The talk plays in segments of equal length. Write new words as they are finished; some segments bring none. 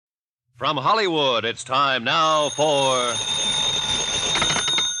From Hollywood, it's time now for...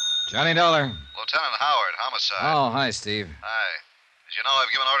 Johnny Dollar. Lieutenant Howard, homicide. Oh, hi, Steve. Hi. As you know,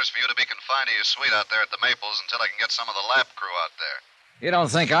 I've given orders for you to be confined to your suite out there at the Maples until I can get some of the lap crew out there. You don't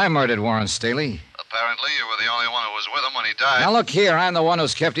think I murdered Warren Staley? Apparently, you were the only one who was with him when he died. Now, look here. I'm the one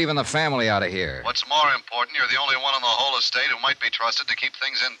who's kept even the family out of here. What's more important, you're the only one on the whole estate who might be trusted to keep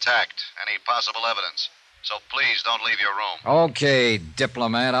things intact. Any possible evidence. So please don't leave your room. Okay,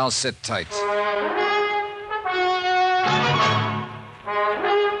 diplomat. I'll sit tight.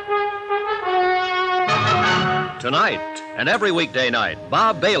 Tonight and every weekday night,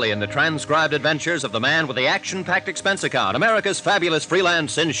 Bob Bailey in the transcribed adventures of the man with the action-packed expense account, America's fabulous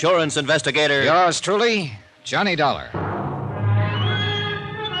freelance insurance investigator. Yours truly, Johnny Dollar.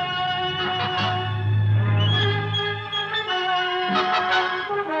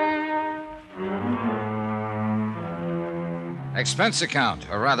 Expense account,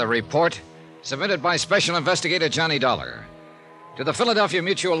 or rather report, submitted by Special Investigator Johnny Dollar to the Philadelphia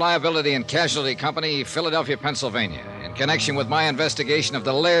Mutual Liability and Casualty Company, Philadelphia, Pennsylvania, in connection with my investigation of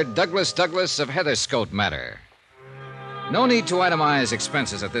the Laird Douglas of Heatherscote matter. No need to itemize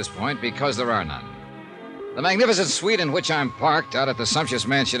expenses at this point because there are none. The magnificent suite in which I'm parked out at the sumptuous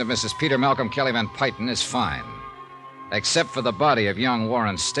mansion of Mrs. Peter Malcolm Kelly Van Pyton is fine, except for the body of young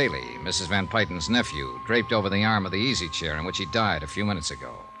Warren Staley, Mrs. Van Pyton's nephew, draped over the arm of the easy chair in which he died a few minutes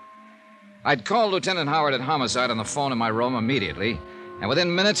ago. I'd called Lieutenant Howard at Homicide on the phone in my room immediately, and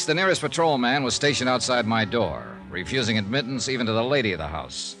within minutes the nearest patrolman was stationed outside my door, refusing admittance even to the lady of the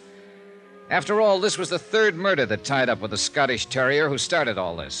house. After all, this was the third murder that tied up with the Scottish terrier who started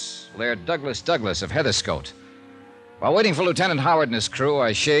all this, Laird Douglas of Heatherscote. While waiting for Lieutenant Howard and his crew,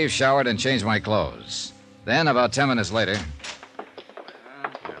 I shaved, showered, and changed my clothes. Then, about 10 minutes later...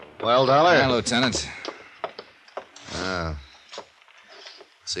 Well, Dollar? Yeah, Lieutenant.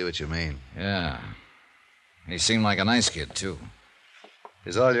 See what you mean. Yeah. He seemed like a nice kid, too.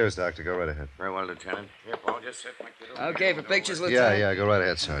 It's all yours, Doctor. Go right ahead. Very well, Lieutenant. Here, Paul, just sit like you do. Okay, for pictures, Lieutenant? Yeah, go right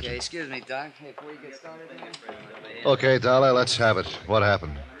ahead, Okay, Sergeant. excuse me, Doc. Hey, before you get started here. Okay, Dollar, let's have it. What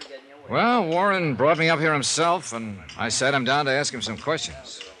happened? Well, Warren brought me up here himself, and I sat him down to ask him some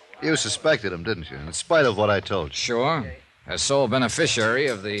questions. You suspected him, didn't you? In spite of what I told you. Sure. As sole beneficiary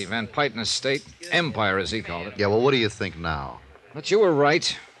of the Van Pyton estate, empire, as he called it. Yeah, well, what do you think now? But you were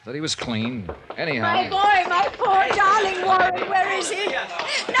right, that he was clean. Anyhow... My poor darling Warren, where is he?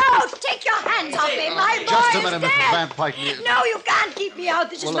 No, take your hands off me. My boy Just a is minute, dead. Mrs. Van Pyton. No, you can't keep me out.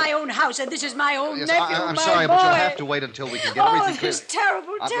 This is my own house, and this is my own Yes, nephew, I'm my sorry, boy. but you'll have to wait until we can get everything clear. This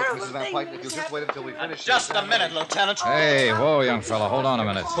terrible, terrible Mrs. Van thing. Pyton, if you'll just wait until we finish. Just a minute, Lieutenant. Hey, whoa, young fella, hold on a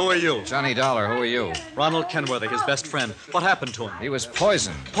minute. Who are you? Johnny Dollar, who are you? Ronald Kenworthy, his best friend. What happened to him? He was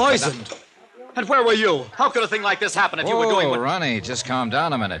poisoned. Poisoned? And where were you? How could a thing like this happen if you were doing what... Ronnie, just calm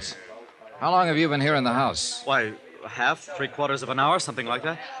down a minute. How long have you been here in the house? Why, half, three-quarters of an hour, something like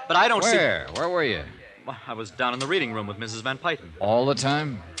that. But I don't see... Where? Where were you? Well, I was down in the reading room with Mrs. Van Pyton. All the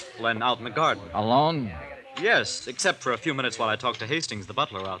time? Then out in the garden. Alone? Yes, except for a few minutes while I talked to Hastings, the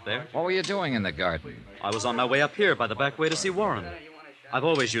butler, out there. What were you doing in the garden? I was on my way up here by the back way to see Warren. I've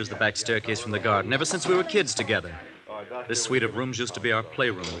always used the back staircase from the garden, ever since we were kids together. This suite of rooms used to be our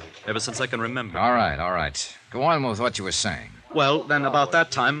playroom, ever since I can remember. All right. Go on with what you were saying. Well, then about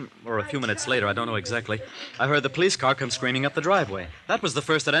that time, or a few minutes later, I don't know exactly, I heard the police car come screaming up the driveway. That was the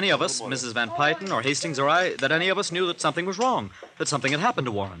first that any of us, Mrs. Van Pyton or Hastings or I, that any of us knew that something was wrong, that something had happened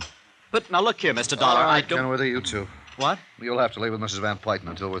to Warren. But now look here, Mr. Dollar, I don't... Kenworthy, you two. What? You'll have to leave with Mrs. Van Pyton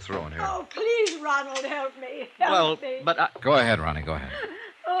until we're through in here. Oh, please, Ronald, help me. Help me. But I... Go ahead, Ronnie, go ahead.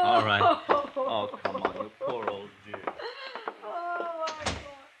 All right. Oh, come on, you poor old dear.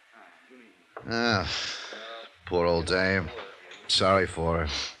 Poor old dame. Sorry for her.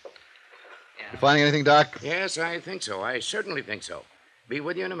 You finding anything, Doc? Yes, I think so. I certainly think so. Be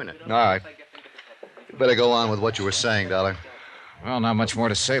with you in a minute. All right. You better go on with what you were saying, Dollar. Well, not much more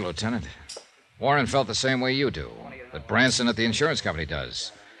to say, Lieutenant. Warren felt the same way you do, that Branson at the insurance company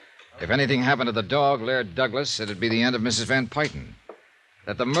does. If anything happened to the dog, Laird Douglas, it'd be the end of Mrs. Van Pyton.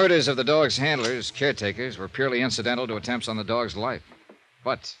 That the murders of the dog's handlers, caretakers, were purely incidental to attempts on the dog's life.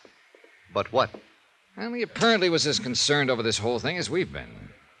 But what? Well, he apparently was as concerned over this whole thing as we've been.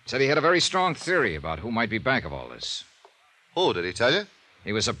 Said he had a very strong theory about who might be back of all this. Who, did he tell you?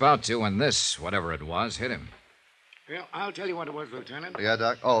 He was about to when this, whatever it was, hit him. Well, I'll tell you what it was, Lieutenant. Yeah,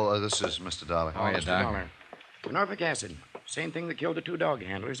 Doc? Oh, this is Mr. Dollar. Oh, yeah, Mr. Doc. Dollar. Norfolk acid. Same thing that killed the two dog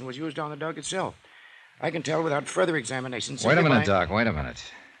handlers and was used on the dog itself. I can tell without further examination. Wait a minute, Doc. Wait a minute.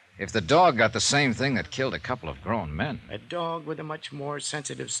 If the dog got the same thing that killed a couple of grown men... A dog with a much more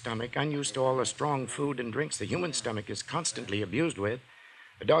sensitive stomach, unused to all the strong food and drinks the human stomach is constantly abused with,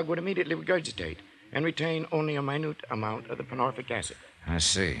 the dog would immediately regurgitate and retain only a minute amount of the panorphic acid. I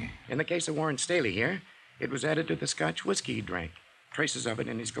see. In the case of Warren Staley here, it was added to the Scotch whiskey he drank. Traces of it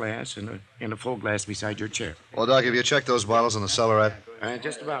in his glass and in a full glass beside your chair. Well, Doc, have you checked those bottles in the cellarette?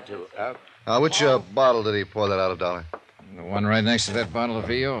 Just about to. Which bottle did he pour that out of, Dolly? The one right next to that bottle of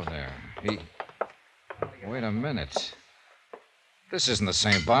VO there. Wait a minute. This isn't the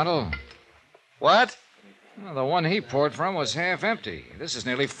same bottle. What? Well, the one he poured from was half empty. This is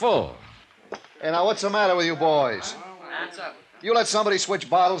nearly full. Hey, now, what's the matter with you boys? What's up? You let somebody switch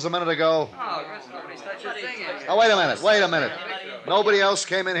bottles a minute ago? Oh, there's nobody's touched a thing yet. Oh, wait a minute. Nobody else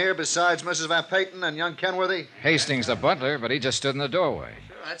came in here besides Mrs. Van Payton and young Kenworthy? Hastings, the butler, but he just stood in the doorway.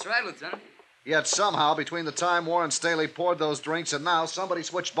 Sure, that's right, Lieutenant. Yet somehow, between the time Warren Staley poured those drinks and now, somebody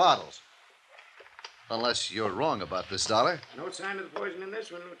switched bottles. Unless you're wrong about this, Dollar. No sign of the poison in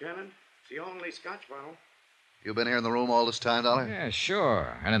this one, Lieutenant. It's the only Scotch bottle. You been here in the room all this time, Dollar? Yeah,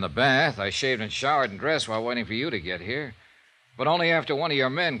 sure. And in the bath, I shaved and showered and dressed while waiting for you to get here. But only after one of your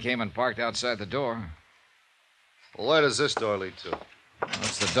men came and parked outside the door. Well, where does this door lead to? Well,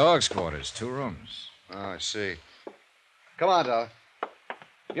 it's the dog's quarters, 2 rooms. Oh, I see. Come on, Dollar.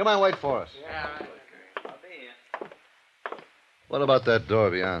 You mind wait for us? Yeah, right. I'll be here. What about that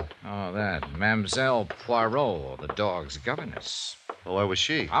door beyond? Oh, that. Mademoiselle Poirot, the dog's governess. Well, where was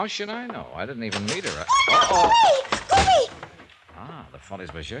she? How should I know? I didn't even meet her. Wait! Ah, the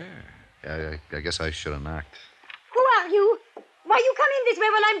Folies Bergère. Yeah, I guess I should have knocked. Who are you? Why you come in this way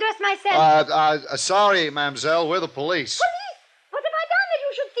while I'm dressed myself? Sorry, mademoiselle. We're the police. Police? What have I done that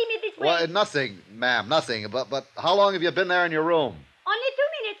you should see me this way? Well, nothing, ma'am, nothing. But how long have you been there in your room? Only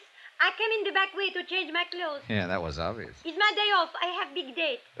 2 minutes. I came in the back way to change my clothes. Yeah, that was obvious. It's my day off. I have big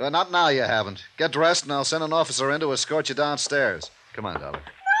date. Not now, you haven't. Get dressed, and I'll send an officer in to escort you downstairs. Come on, Dollar. No,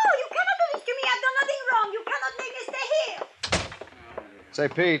 you cannot do this to me. I've done nothing wrong. You cannot make me stay here. Say,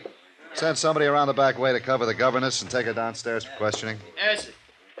 Pete, send somebody around the back way to cover the governess and take her downstairs for questioning. Yes, sir.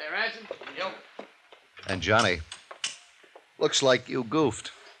 Hey, Ransom? Yo. And Johnny, looks like you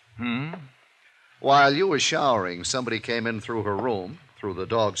goofed. Hmm? While you were showering, somebody came in through her room, through the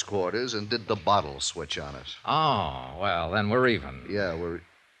dog's quarters, and did the bottle switch on us. Oh, well, then we're even. Yeah, we're...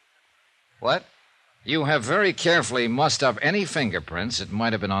 What? You have very carefully mussed up any fingerprints that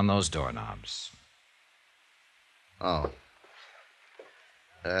might have been on those doorknobs. Oh.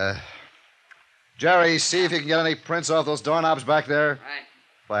 Jerry, see if you can get any prints off those doorknobs back there. Right.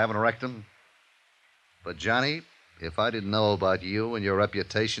 If I haven't wrecked them. But, Johnny, if I didn't know about you and your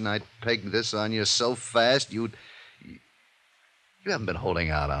reputation, I'd peg this on you so fast you'd... You haven't been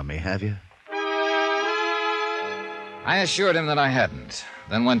holding out on me, have you? I assured him that I hadn't,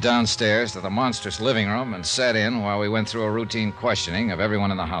 then went downstairs to the monstrous living room and sat in while we went through a routine questioning of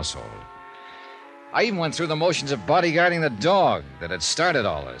everyone in the household. I even went through the motions of bodyguarding the dog that had started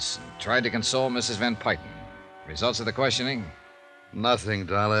all this and tried to console Mrs. Van Payton. Results of the questioning? Nothing,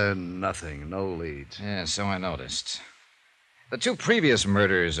 Dollar, nothing. No leads. Yeah, so I noticed. The 2 previous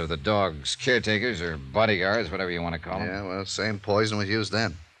murders of the dog's caretakers or bodyguards, whatever you want to call them. Yeah, well, same poison was used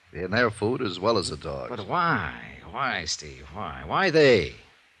then. In their food as well as the dog's. But why? Why, Steve? Why? Why they?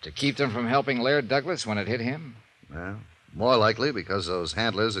 To keep them from helping Laird Douglas when it hit him? Well, more likely because those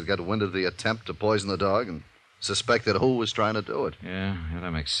handlers had got wind of the attempt to poison the dog and suspected who was trying to do it. Yeah,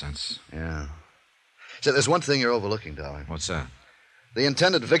 that makes sense. Yeah. So there's one thing you're overlooking, Dollar. What's that? The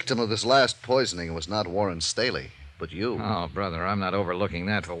intended victim of this last poisoning was not Warren Staley, but you. Oh, brother, I'm not overlooking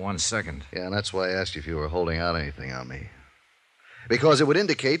that for 1 second. Yeah, and that's why I asked you if you were holding out anything on me. Because it would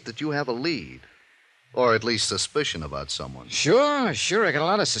indicate that you have a lead. Or at least suspicion about someone. Sure. I got a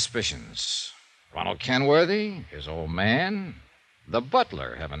lot of suspicions. Ronald Kenworthy, his old man, the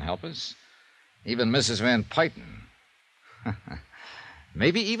butler, heaven help us, even Mrs. Van Payton.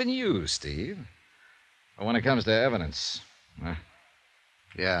 Maybe even you, Steve. But when it comes to evidence...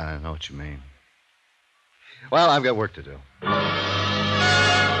 Yeah, I know what you mean. Well, I've got work to do.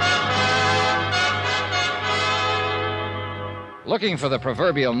 Looking for the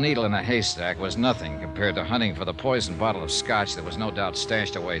proverbial needle in a haystack was nothing compared to hunting for the poisoned bottle of scotch that was no doubt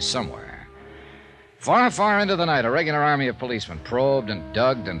stashed away somewhere. Far, far into the night, a regular army of policemen probed and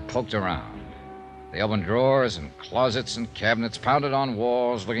dug and poked around. They opened drawers and closets and cabinets, pounded on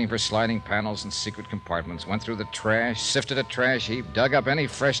walls, looking for sliding panels and secret compartments, went through the trash, sifted a trash heap, dug up any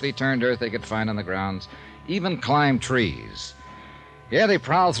freshly turned earth they could find on the grounds, even climbed trees. Yeah, they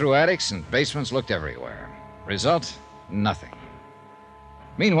prowled through attics and basements, looked everywhere. Result? Nothing.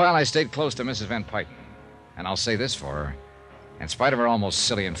 Meanwhile, I stayed close to Mrs. Van Payton. And I'll say this for her. In spite of her almost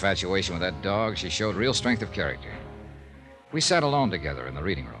silly infatuation with that dog, she showed real strength of character. We sat alone together in the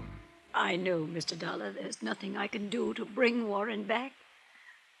reading room. I know, Mr. Dollar, there's nothing I can do to bring Warren back.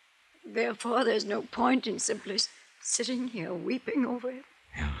 Therefore, there's no point in simply sitting here weeping over him.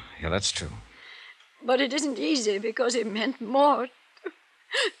 Yeah, that's true. But it isn't easy because it meant more.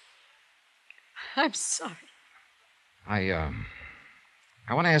 I'm sorry. I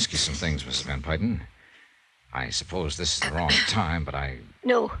want to ask you some things, Mrs. Van Pyten. I suppose this is the wrong time, but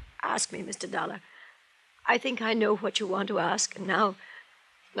No, ask me, Mr. Dollar. I think I know what you want to ask, and now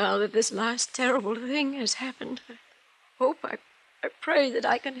that this last terrible thing has happened, I pray that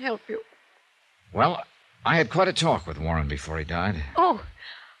I can help you. Well, I had quite a talk with Warren before he died. Oh,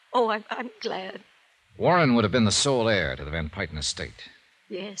 I'm glad. Warren would have been the sole heir to the Van Pyten estate.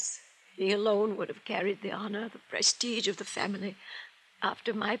 Yes, he alone would have carried the honor, the prestige of the family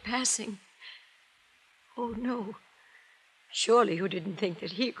after my passing. Oh, no. Surely you didn't think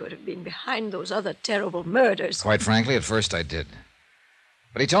that he could have been behind those other terrible murders. Quite frankly, at first I did.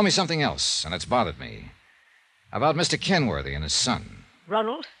 But he told me something else, and it's bothered me. About Mr. Kenworthy and his son.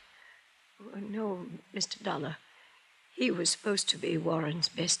 Ronald? Oh, no, Mr. Dollar. He was supposed to be Warren's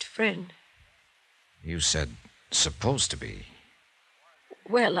best friend. You said supposed to be.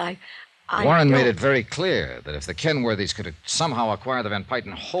 Well, I Warren don't... made it very clear that if the Kenworthys could somehow acquire the Van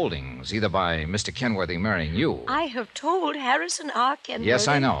Pyten holdings, either by Mr. Kenworthy marrying you... I have told Harrison R. Kenworthy... Yes,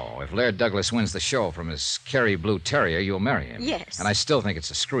 I know. If Laird Douglas wins the show from his Kerry Blue Terrier, you'll marry him. Yes. And I still think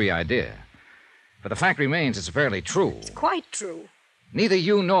it's a screwy idea. But the fact remains it's fairly true. It's quite true. Neither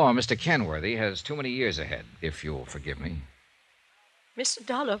you nor Mr. Kenworthy has too many years ahead, if you'll forgive me. Mr.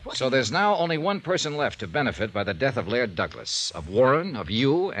 Dollar, what... So there's now only one person left to benefit by the death of Laird Douglas, of Warren, of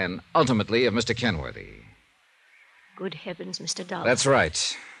you, and ultimately of Mr. Kenworthy. Good heavens, Mr. Dollar. That's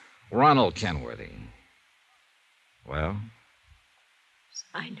right. Ronald Kenworthy. Well?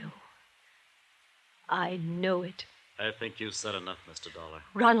 I know. I know it. I think you've said enough, Mr. Dollar.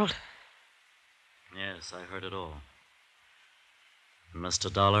 Ronald. Yes, I heard it all.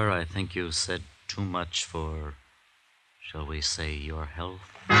 Mr. Dollar, I think you've said too much for, shall we say, your health?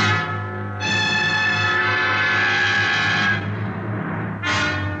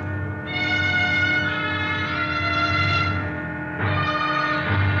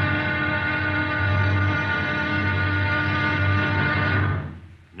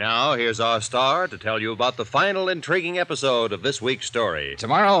 Now, here's our star to tell you about the final intriguing episode of this week's story.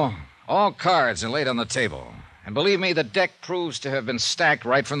 Tomorrow, all cards are laid on the table. And believe me, the deck proves to have been stacked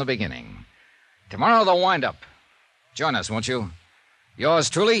right from the beginning. Tomorrow, the wind-up. Join us, won't you? Yours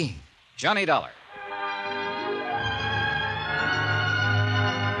truly, Johnny Dollar.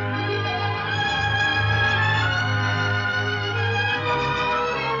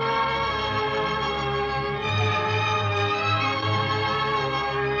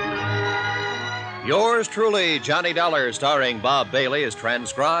 Yours truly, Johnny Dollar, starring Bob Bailey, is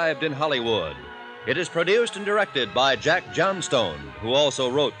transcribed in Hollywood. It is produced and directed by Jack Johnstone, who also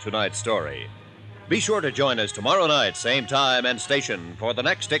wrote tonight's story. Be sure to join us tomorrow night, same time and station, for the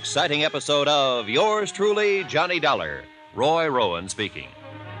next exciting episode of Yours truly, Johnny Dollar. Roy Rowan speaking.